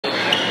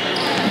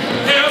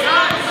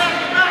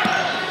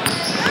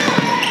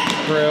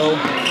crew.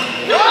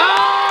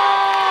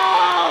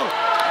 Oh!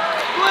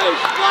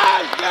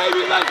 Splash,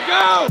 baby, let's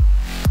go!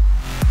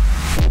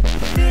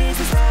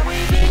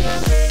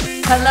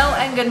 Hello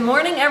and good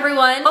morning,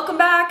 everyone. Welcome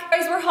back.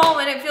 Guys, we're home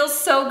and it feels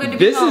so good to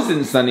be home. This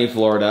isn't sunny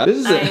Florida. This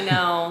is I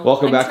know.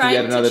 Welcome back to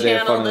yet another day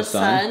of fun in the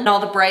sun. And all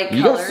the bright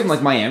colors. You got some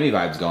like Miami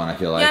vibes going, I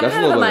feel like. Yeah, that's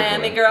I'm kind of a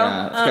Miami girl.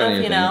 Yeah, I don't know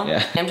if you know.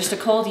 Yeah. I'm just a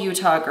cold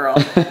Utah girl.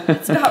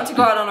 It's about to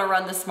go out on a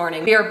run this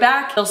morning. We are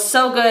back. Feels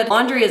so good.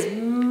 Laundry is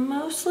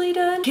mostly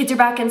done. Kids are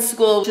back in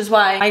school, which is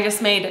why I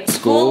just made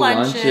school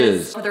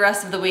lunches. For the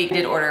rest of the week. I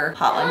did order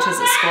hot lunches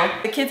at school.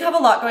 The kids have a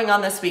lot going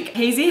on this week.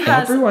 Hazy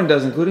has... Everyone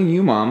does, including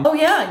you, Mom. Oh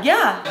yeah.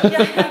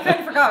 I kind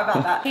of forgot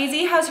about that.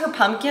 Hazy has her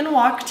pumpkin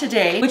walk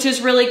today, which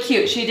is really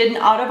cute. She did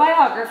an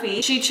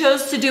autobiography. She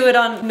chose to do it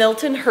on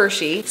Milton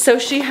Hershey. So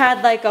she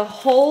had like a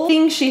whole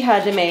thing she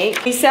had to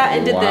make. We sat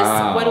and did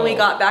this when we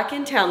got back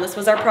in town. This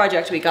was our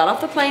project. We got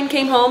off the plane,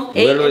 came home,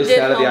 literally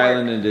sat at the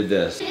island and did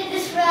this. We did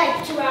this for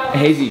like 2 hours.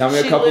 Hazy, tell me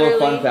a couple of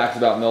fun facts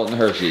about Milton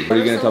Hershey. What are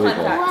you going to tell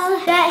people?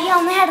 Well, that he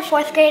only had a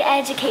 4th grade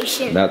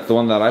education. That's the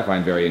one that I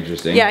find very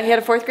interesting. Yeah, he had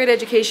a 4th grade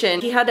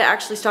education. He had to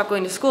actually stop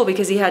going to school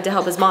because he had to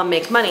help his mom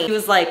make money. He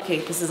was like, okay,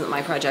 this isn't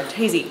my project.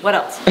 Hazy, what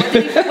else?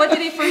 What did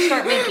he first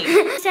start making?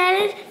 He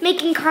started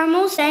making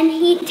caramels, then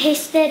he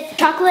tasted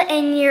chocolate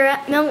in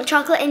Europe, milk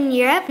chocolate in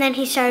Europe, and then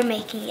he started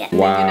making it in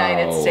the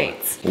United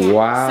States.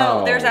 Wow.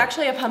 So there's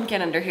actually a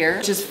pumpkin under here,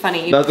 which is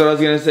funny. That's what I was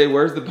going to say.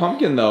 Where's the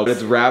pumpkin though?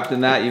 It's wrapped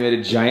in that. You made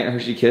a giant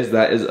Hershey Kiss.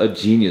 That is a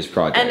genius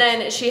project. And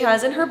then she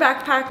has in her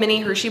backpack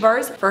mini Hershey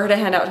bars for her to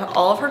hand out to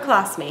all of her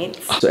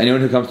classmates. So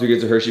anyone who comes through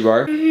gets a Hershey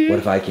bar? What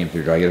if I came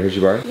through? Do I get a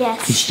Hershey bar?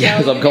 Yes.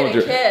 Yes, No, I'm coming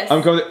through.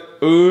 I'm coming through.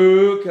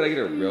 Ooh, can I get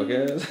a real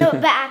kiss? No,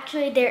 but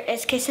actually there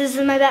is kisses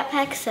in my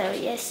backpack, so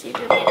yes, you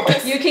do get a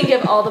kiss. You can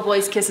give all the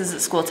boys kisses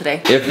at school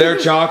today. If they're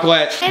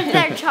chocolate. If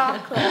they're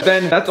chocolate.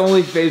 Then that's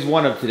only phase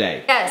 1 of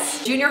today.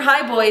 Yes, junior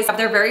high boys have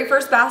their very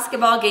first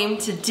basketball game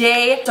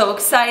today. So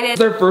excited. It's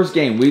their first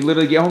game. We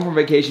literally get home from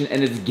vacation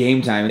and it's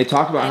game time. They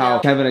talked about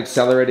how kind of an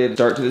accelerated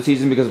start to the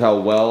season because of how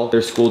well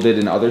their school did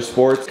in other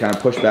sports, kind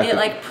of pushed back. It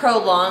like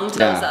prolonged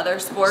those other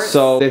sports.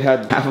 So they've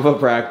had half of a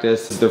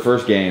practice. It's their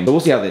first game. So we'll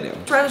see how they do.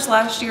 Brothers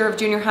last year of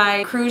junior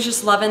high, Crew's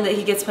just loving that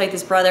he gets to play with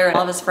his brother and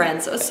all of his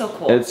friends. So it's so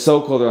cool. It's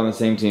so cool they're on the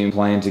same team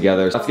playing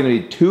together. That's gonna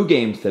be 2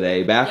 games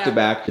today, back to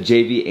back, the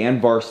JV and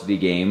varsity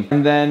game.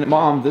 And then,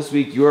 Mom, this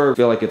week I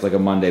feel like it's like a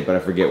Monday, but I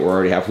forget we're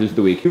already halfway through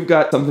the week. You've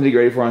got something to get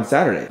ready for on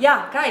Saturday.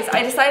 Yeah, guys,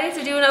 I decided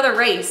to do another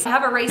race. I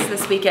have a race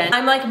this weekend.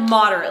 I'm like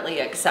moderately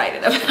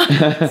excited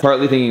about it.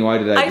 Partly thinking, why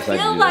did I decide to do I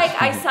feel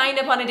like I signed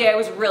up on a day I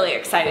was really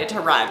excited to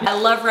run. I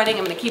love running.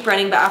 I'm gonna keep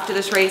running, but after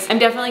this race, I'm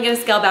definitely gonna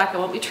scale back. I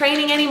won't be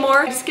training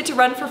anymore. I just get to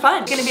run for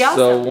fun. It's gonna be awesome.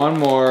 So one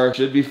more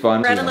should be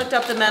fun. Brandon looked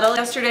up the medal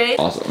yesterday.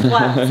 Awesome.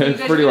 Wow. So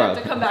It's pretty wild.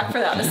 have to come back for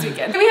that this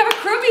weekend. We have a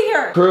crewbie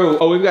here. Crew.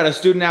 Oh, we've got a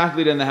student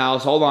athlete in the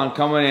house. Hold on,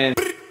 coming in.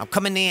 I'm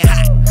coming in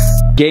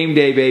hot. Game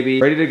day, baby.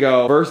 Ready to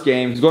go. First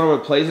game. He's going over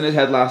plays in his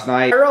head last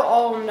night. I wrote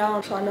all of them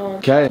down so I know them.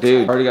 Okay,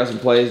 dude. Already got some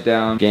plays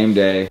down. Game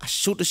day. I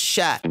shoot a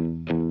shot.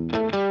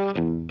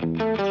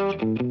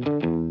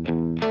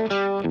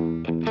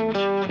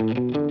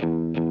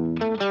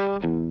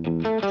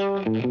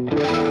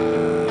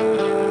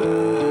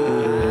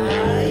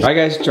 My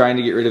guy's trying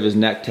to get rid of his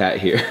neck tat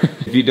here.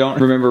 If you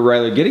don't remember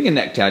Ryler getting a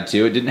neck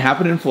tattoo, it didn't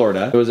happen in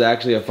Florida. It was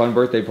actually a fun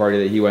birthday party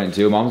that he went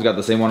to. Mom's got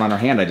the same one on her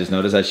hand, I just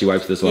noticed, as she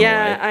wipes this one away.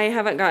 I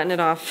haven't gotten it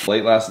off.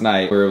 Late last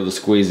night, we were able to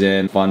squeeze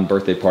in a fun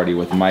birthday party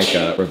with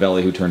Micah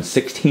Ravelli, who turned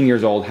 16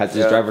 years old, has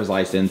his driver's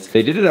license.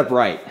 They did it up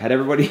right. Had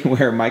everybody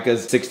wear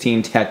Micah's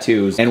 16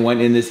 tattoos and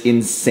went in this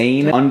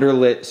insane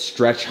underlit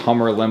stretch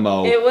Hummer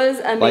limo. It was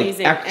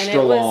amazing. Like extra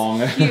and it was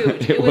long.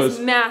 Huge. It was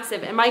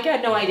massive. And Micah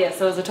had no idea,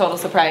 so it was a total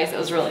surprise. It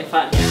was really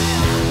fun.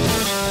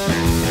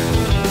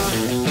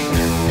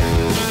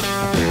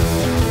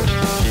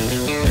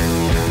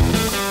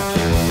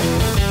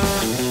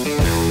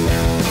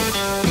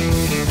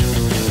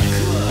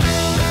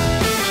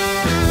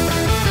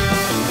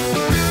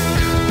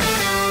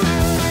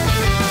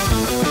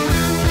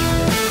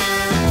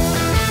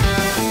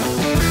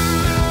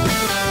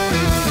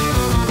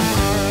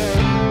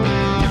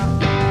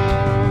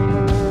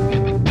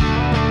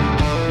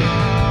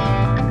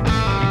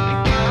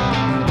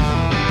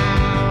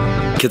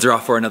 Kids are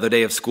off for another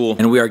day of school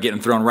and we are getting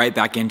thrown right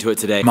back into it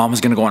today. Mom is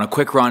gonna go on a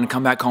quick run,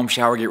 come back home,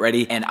 shower, get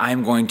ready, and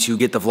I'm going to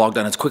get the vlog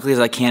done as quickly as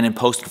I can and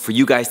post it for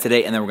you guys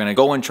today, and then we're gonna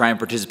go and try and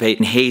participate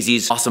in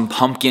Hazy's awesome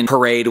pumpkin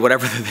parade,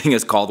 whatever the thing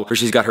is called, where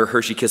she's got her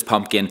Hershey Kiss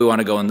pumpkin. We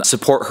wanna go and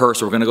support her,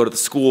 so we're gonna go to the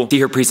school, see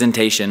her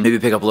presentation, maybe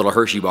pick up a little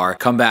Hershey bar,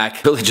 come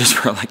back, really just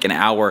for like an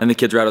hour, and the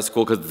kids are out of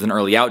school because it's an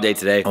early out day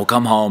today. We'll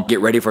come home, get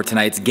ready for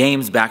tonight's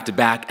games back to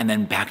back, and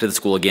then back to the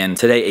school again.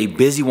 Today, a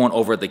busy one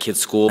over at the kids'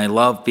 school. I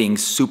love being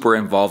super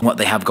involved in what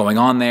they have going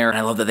on there. And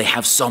I love that they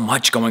have so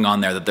much going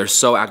on there, that they're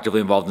so actively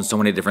involved in so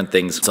many different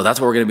things. So that's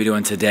what we're gonna be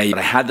doing today. But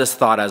I had this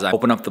thought as I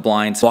opened up the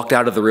blinds, walked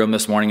out of the room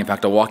this morning. In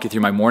fact, I'll walk you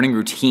through my morning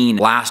routine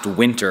last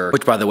winter,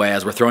 which by the way,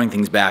 as we're throwing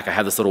things back, I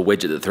have this little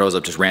widget that throws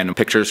up just random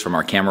pictures from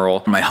our camera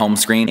roll on my home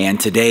screen. And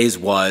today's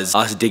was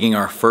us digging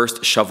our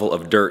first shovel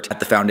of dirt at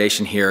the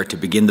foundation here to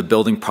begin the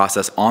building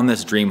process on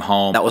this dream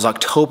home. That was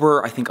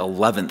October, I think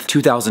 11th,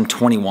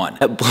 2021.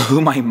 That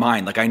blew my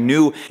mind. Like I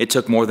knew it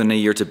took more than a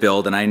year to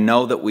build, and I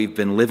know that we've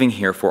been living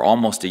here for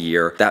almost a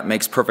year. That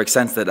makes perfect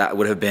sense that that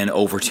would have been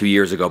over 2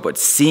 years ago, but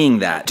seeing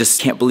that, just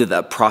can't believe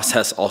that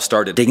process all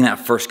started. Digging that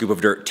first scoop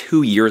of dirt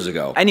 2 years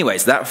ago.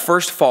 Anyways, that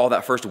first fall,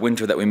 that first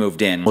winter that we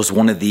moved in was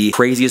one of the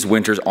craziest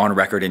winters on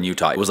record in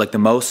Utah. It was like the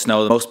most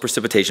snow, the most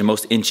precipitation,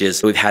 most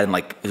inches that we've had in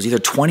like, it was either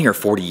 20 or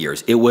 40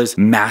 years. It was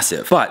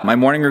massive. But my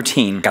morning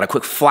routine, got a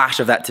quick flash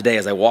of that today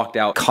as I walked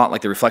out, caught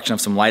like the reflection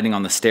of some lighting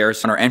on the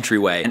stairs on our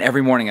entryway. And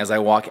every morning as I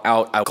walk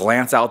out, I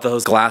glance out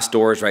those glass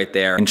doors right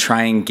there and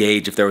try and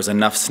gauge if there was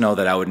enough snow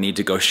that I would need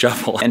to go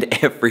shovel. And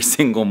every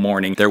single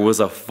morning there was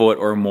a foot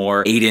or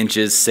more, 8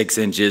 inches, 6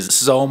 inches,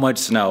 so much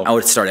snow. I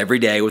would start every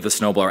day with a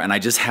snowblower, and I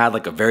just had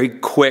like a very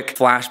quick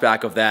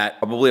flashback of that,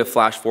 probably a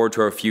flash forward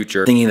to our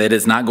future, thinking that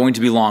it's not going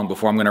to be long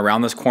before I'm gonna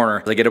round this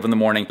corner as I get up in the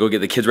morning, go get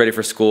the kids ready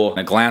for school, and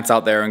I glance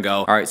out there and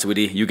go, all right,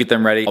 sweetie, you get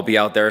them ready. I'll be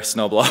out there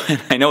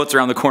snowblow. I know it's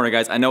around the corner,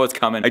 guys. I know it's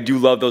coming. I do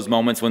love those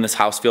moments when this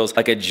house feels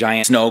like a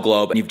giant snow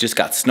globe and you've just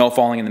got snow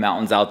falling in the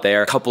mountains out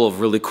there. A couple of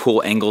really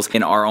cool angles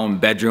in our own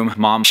bedroom.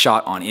 Mom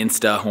shot on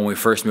Insta when we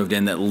first moved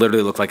in that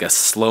literally looked like a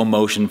slow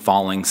motion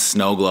falling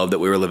snow globe that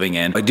we were living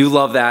in. I do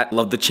love that.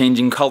 Love the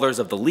changing colors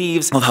of the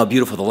leaves. Love how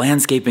beautiful the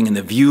landscaping and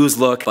the views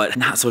look, but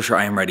not so sure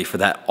I am ready for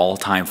that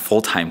all-time,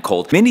 full-time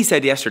cold. Mindy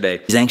said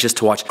yesterday she's anxious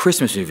to watch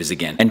Christmas movies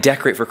again and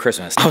decorate for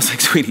Christmas. I was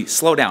like, sweetie,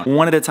 slow down,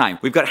 one at a time.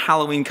 We've got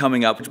Halloween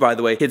coming up, which by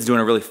the way, kids doing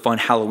a really fun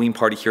Halloween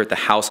party here at the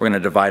house. We're gonna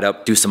divide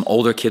up, do some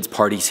older kids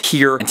parties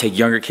here and take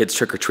younger kids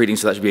trick-or-treating,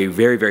 so that should be a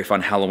very, very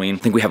fun Halloween. I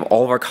think we have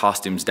all of our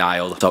costumes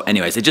dialed. So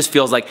anyways, it just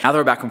feels like now that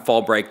we're back from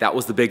fall break, that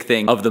was the big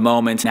thing of the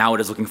moment. Now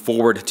it is looking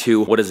forward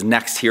to what is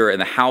next here in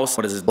the house,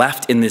 what is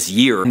left in this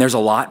year. And there's a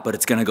lot, but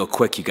it's gonna go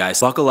quick, you guys.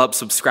 Buckle up,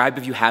 subscribe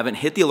if you haven't,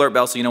 hit the alert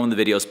bell so you know when the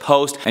videos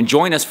post, and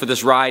join us for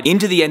this ride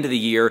into the end of the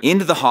year,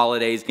 into the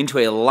holidays, into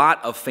a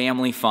lot of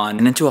family fun,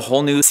 and into a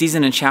whole new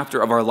season and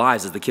chapter of our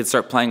lives as the kids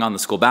start playing on the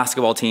school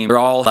basketball team. They're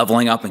all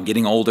leveling up and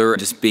getting older, and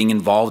just being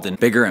involved in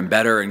bigger and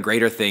better and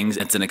greater things.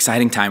 It's an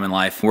exciting time in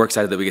life. We're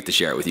excited that we get to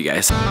share it with you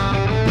guys.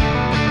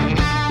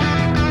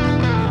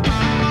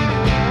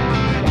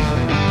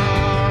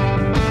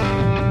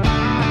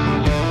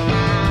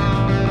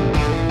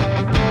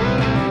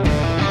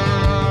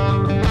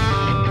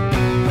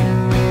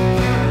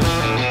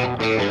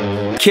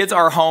 Kids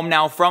are home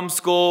now from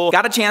school.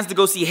 Got a chance to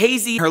go see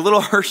Hazy, her little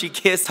Hershey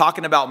kiss,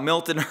 talking about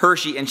Milton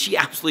Hershey, and she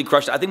absolutely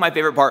crushed it. I think my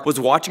favorite part was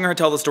watching her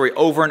tell the story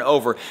over and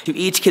over to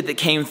each kid that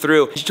came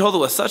through. She told it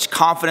with such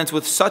confidence,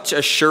 with such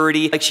a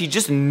surety, like she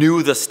just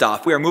knew the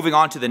stuff. We are moving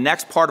on to the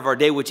next part of our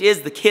day, which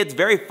is the kids'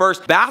 very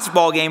first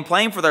basketball game,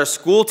 playing for their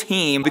school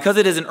team. Because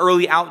it is an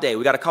early out day,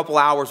 we got a couple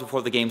hours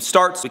before the game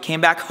starts. We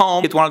came back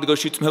home, kids wanted to go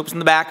shoot some hoops in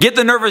the back, get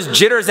the nervous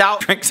jitters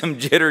out, drink some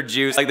jitter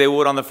juice like they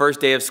would on the first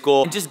day of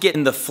school, and just get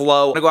in the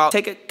flow. Go out,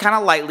 take it kind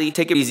of lightly,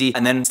 take it easy,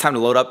 and then it's time to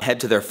load up, head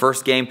to their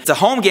first game. It's a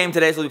home game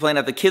today, so we'll be playing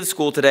at the kids'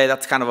 school today.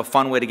 That's kind of a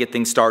fun way to get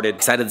things started.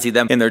 Excited to see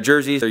them in their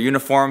jerseys, their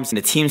uniforms, in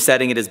a team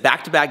setting. It is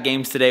back-to-back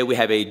games today. We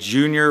have a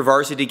junior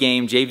varsity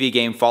game, JV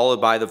game, followed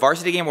by the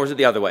varsity game, or is it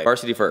the other way?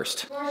 Varsity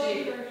first.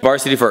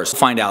 Varsity first. We'll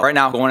find out. Right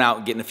now, going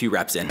out, getting a few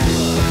reps in.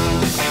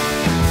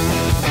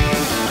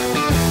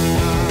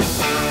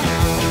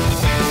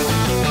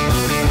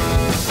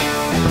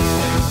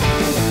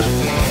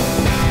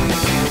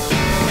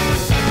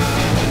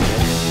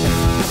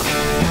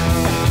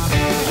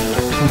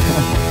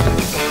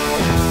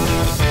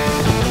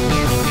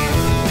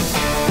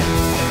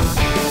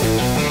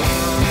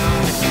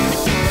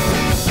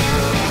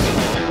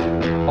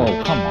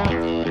 Oh, come on.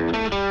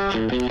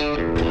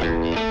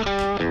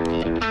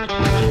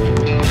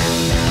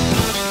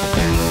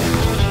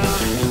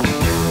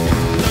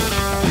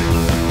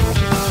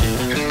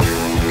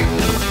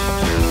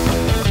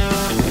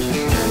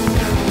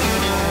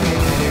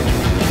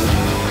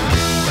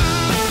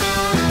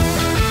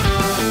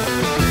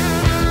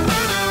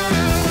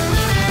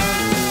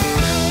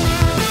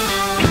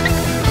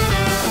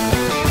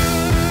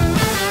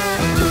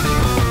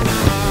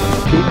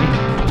 Very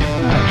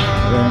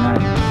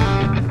nice.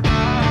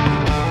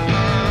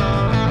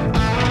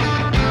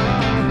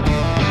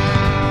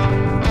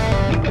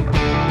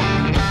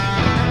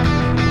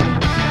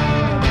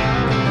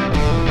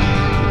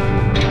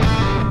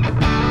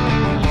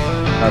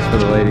 That's for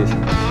the ladies.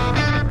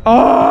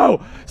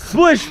 Oh!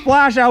 Splish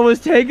splash, I was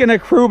taking a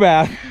crew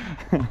bath.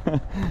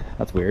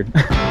 That's weird. You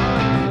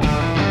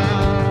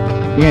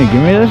gonna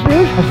give me this, dude?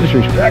 That's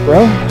disrespect,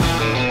 bro.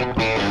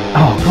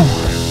 Oh, come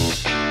on.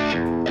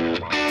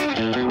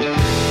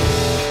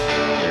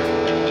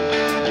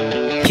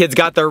 Kids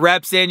got their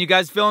reps in. You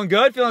guys feeling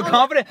good? Feeling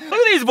confident? Look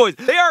at these boys.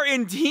 They are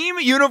in team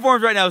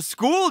uniforms right now,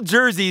 school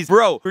jerseys.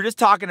 Bro, we're just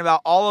talking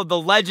about all of the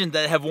legends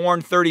that have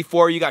worn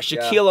 34. You got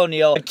Shaquille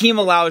O'Neal, Hakeem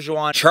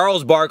Olajuwon,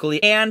 Charles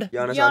Barkley, and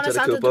Giannis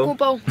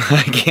Antetokounmpo.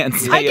 I can't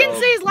say I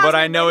can say his last but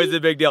I name, know baby. it's a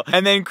big deal.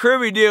 And then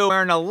Kirby Dew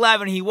wearing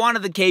 11. He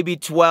wanted the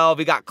KB12.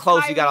 He got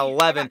close. He got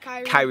 11.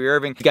 Kyrie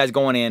Irving. You guys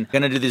going in.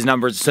 Gonna do these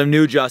numbers some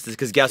new justice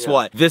because guess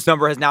what? This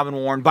number has now been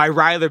worn by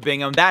Ryler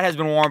Bingham. That has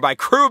been worn by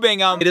Crew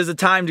Bingham. It is a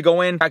time to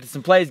go in, practice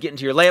some plays, get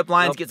into your layup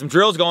lines, get some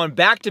drills going.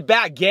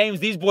 Back-to-back games.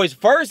 These boys'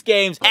 first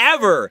games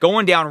ever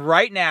going down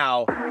right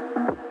now.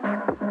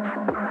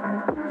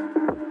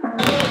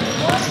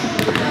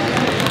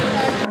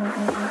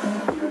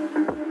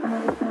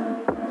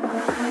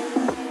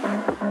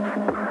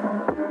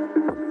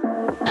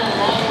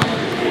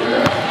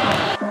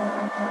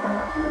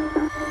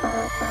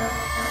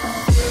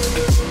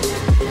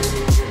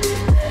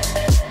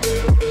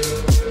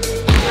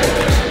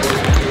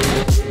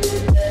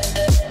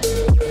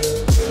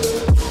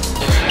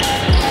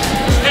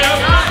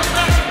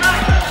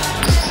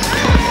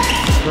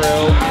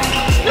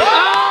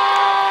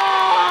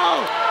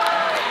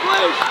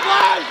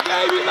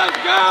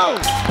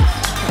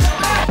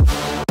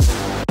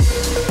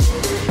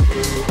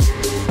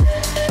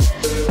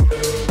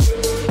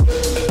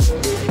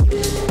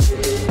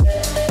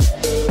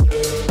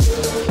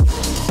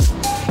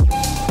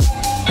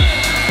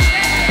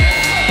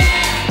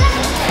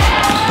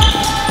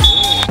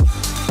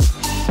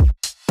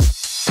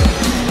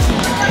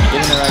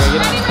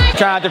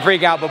 Try not to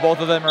freak out, but both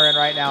of them are in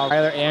right now.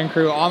 Ryler and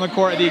Crew on the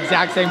court at the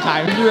exact same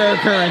time. This is a rare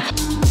occurrence.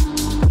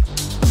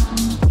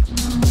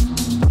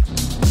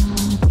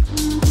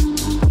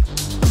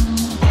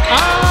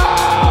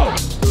 Oh!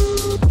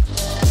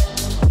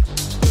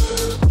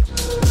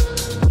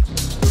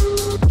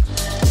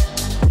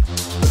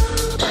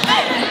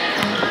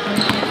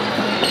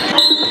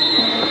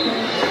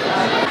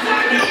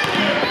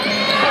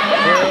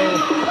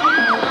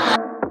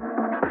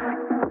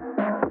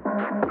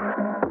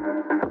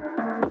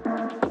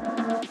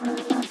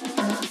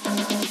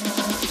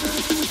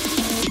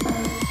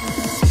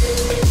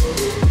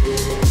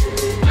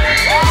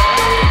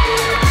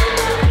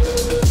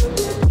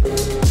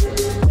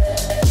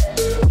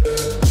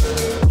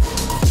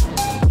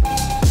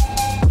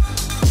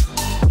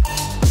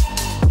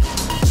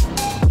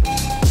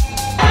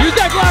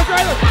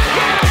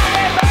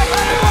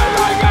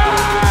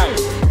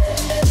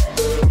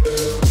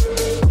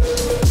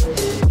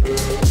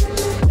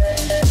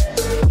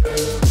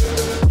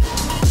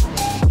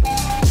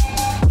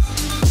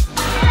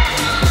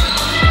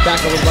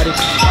 Back over, buddy.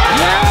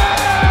 Yeah!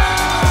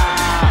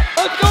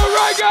 Let's go,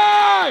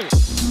 Reggae!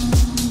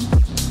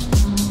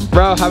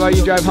 Bro, how about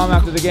you drive home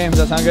after the game?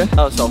 Does that sound good?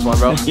 That was so fun,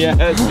 bro.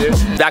 Yes,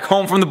 dude. Back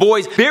home from the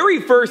boys'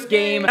 very first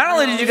game. Not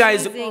only did you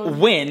guys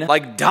win,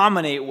 like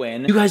dominate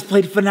win, you guys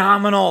played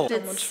phenomenal.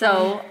 It's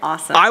so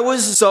awesome. I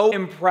was so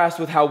impressed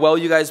with how well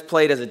you guys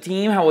played as a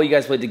team, how well you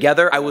guys played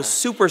together. I was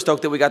super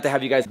stoked that we got to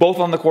have you guys both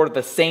on the court at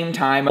the same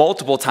time,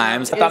 multiple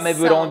times. I thought maybe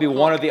it would only be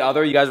one or the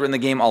other. You guys were in the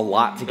game a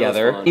lot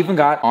together. Even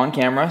got on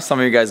camera some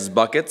of your guys'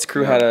 buckets.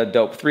 Crew had a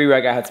dope 3.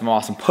 Reggae had some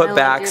awesome putbacks.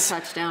 I loved your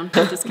touchdown.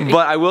 Just kidding.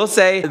 But I will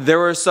say there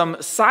were some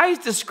size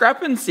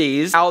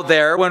discrepancies out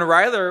there when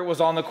Ryler was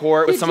on the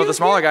court with some of the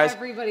smaller guys.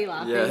 Everybody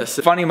laughing. Yes.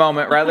 Funny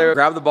moment. Ryler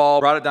grabbed the ball,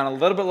 brought it down a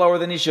little bit lower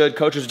than he should.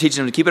 Coaches were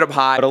teaching him to keep it up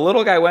high, but a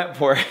little guy went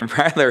for it.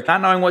 Ryler,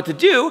 not knowing what to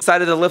do,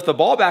 decided to lift the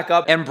ball back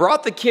up and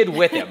brought the kid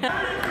with him.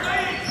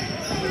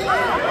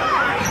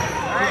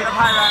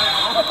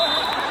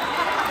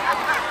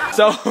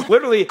 So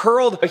literally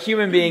hurled a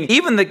human being.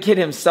 Even the kid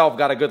himself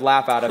got a good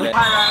laugh out of it.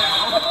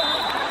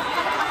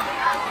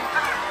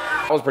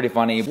 That was pretty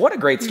funny. What a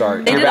great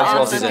start. They to did your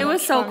basketball awesome. season. It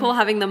was so cool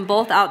having them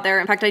both out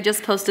there. In fact, I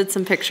just posted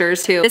some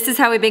pictures too. This is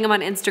how we bang them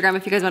on Instagram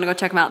if you guys want to go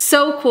check them out.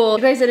 So cool.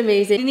 You guys did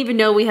amazing. Didn't even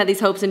know we had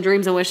these hopes and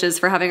dreams and wishes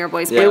for having our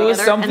boys play together. It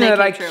was something and they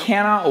that I came true.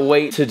 cannot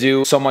wait to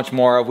do so much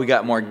more of. We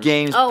got more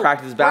games,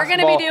 practice basketball. We're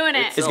gonna be doing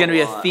it. It's gonna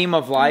be a theme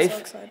of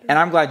life. And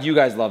I'm glad you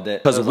guys loved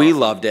it because we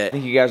loved it. I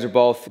think you guys are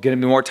both gonna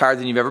be more tired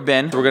than you've ever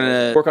been. So we're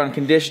gonna work on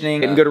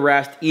conditioning, getting good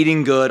rest,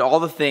 eating good,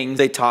 all the things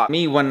they taught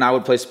me when I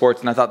would play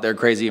sports and I thought they were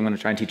crazy. I'm gonna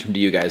try and teach them to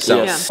you guys.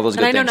 So all those good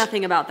and I know things.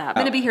 nothing about that. I'm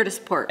gonna be here to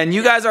support. And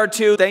you guys are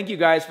too. Thank you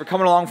guys for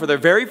coming along for their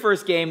very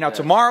first game. Now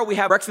tomorrow we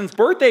have Rexon's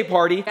birthday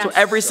party. So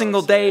every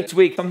single day this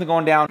week, something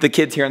going down. The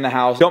kids here in the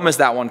house. Don't miss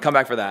that one. Come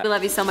back for that. We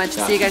love you so much.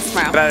 See you guys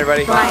tomorrow. Good night,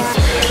 everybody. Bye.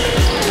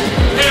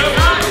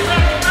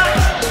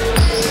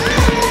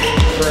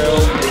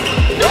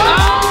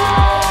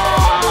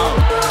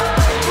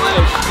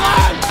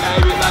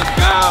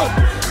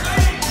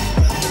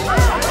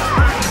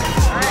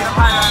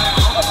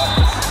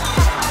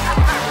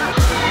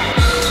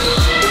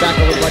 Back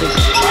over,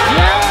 buddy.